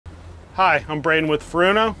Hi, I'm Braden with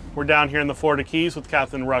Furuno. We're down here in the Florida Keys with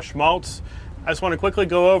Captain Rush Maltz. I just want to quickly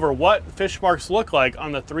go over what fish marks look like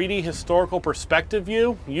on the 3D historical perspective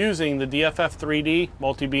view using the DFF3D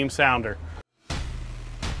Multibeam Sounder.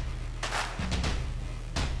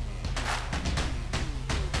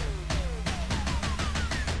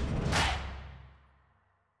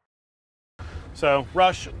 So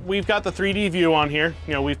Rush, we've got the 3D view on here.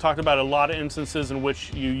 You know, we've talked about a lot of instances in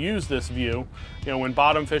which you use this view, you know, when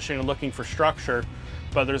bottom fishing and looking for structure.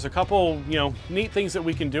 But there's a couple, you know, neat things that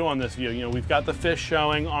we can do on this view. You know, we've got the fish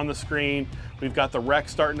showing on the screen. We've got the wreck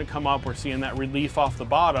starting to come up. We're seeing that relief off the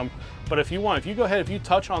bottom. But if you want, if you go ahead, if you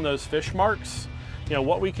touch on those fish marks, you know,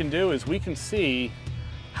 what we can do is we can see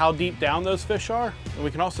how deep down those fish are, and we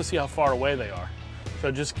can also see how far away they are. So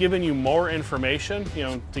just giving you more information, you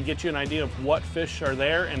know, to get you an idea of what fish are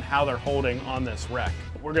there and how they're holding on this wreck.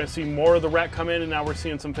 We're gonna see more of the wreck come in, and now we're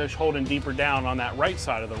seeing some fish holding deeper down on that right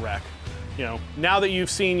side of the wreck. You know, now that you've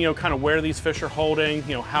seen, you know, kind of where these fish are holding,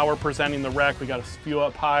 you know, how we're presenting the wreck, we got a few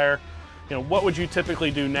up higher. You know, what would you typically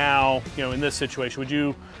do now, you know, in this situation? Would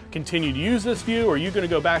you continue to use this view, or are you gonna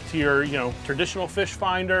go back to your, you know, traditional fish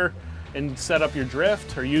finder and set up your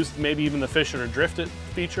drift, or use maybe even the fish that are drifted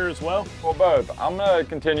feature as well? Well, both. I'm gonna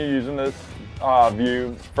continue using this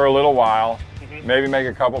view for a little while, maybe make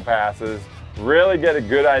a couple passes, really get a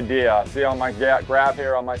good idea. See on my graph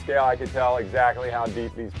here on my scale, I can tell exactly how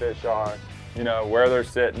deep these fish are, you know, where they're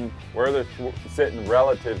sitting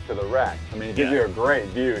relative to the wreck. I mean, it gives you a great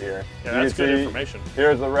view here. Yeah, that's good information.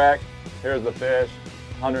 Here's the wreck, here's the fish,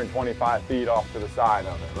 125 feet off to the side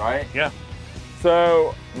of it, right? Yeah.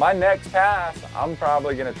 So my next pass, I'm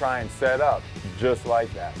probably gonna try and set up just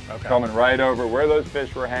like that. Okay. Coming right over where those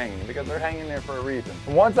fish were hanging, because they're hanging there for a reason.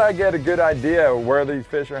 Once I get a good idea of where these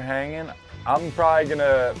fish are hanging, I'm probably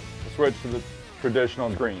gonna switch to the traditional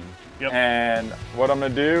green. Yep. And what I'm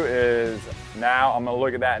gonna do is now I'm gonna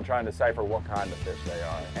look at that and try and decipher what kind of fish they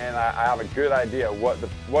are. And I have a good idea what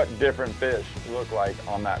different fish look like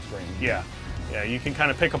on that screen. Yeah. Yeah, you can kind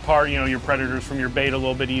of pick apart, you know, your predators from your bait a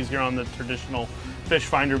little bit easier on the traditional fish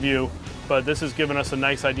finder view, but this has given us a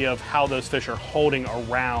nice idea of how those fish are holding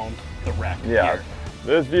around the wreck. Yeah, here.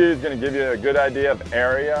 This view is going to give you a good idea of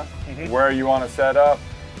area, where you want to set up.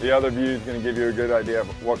 The other view is going to give you a good idea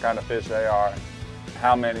of what kind of fish they are,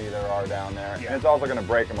 how many there are down there, and it's also going to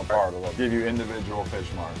break them apart a little, give you individual fish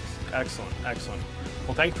marks. Excellent, excellent.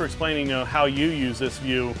 Well, thanks for explaining, you know, how you use this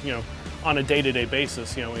view, you know, on a day-to-day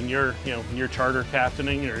basis, you know, in your charter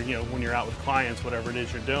captaining, or, you know, when you're out with clients, whatever it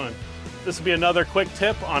is you're doing. This will be another quick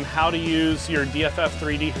tip on how to use your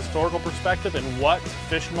DFF3D historical perspective and what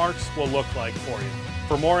fish marks will look like for you.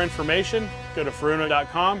 For more information, go to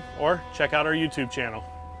furuno.com or check out our YouTube channel.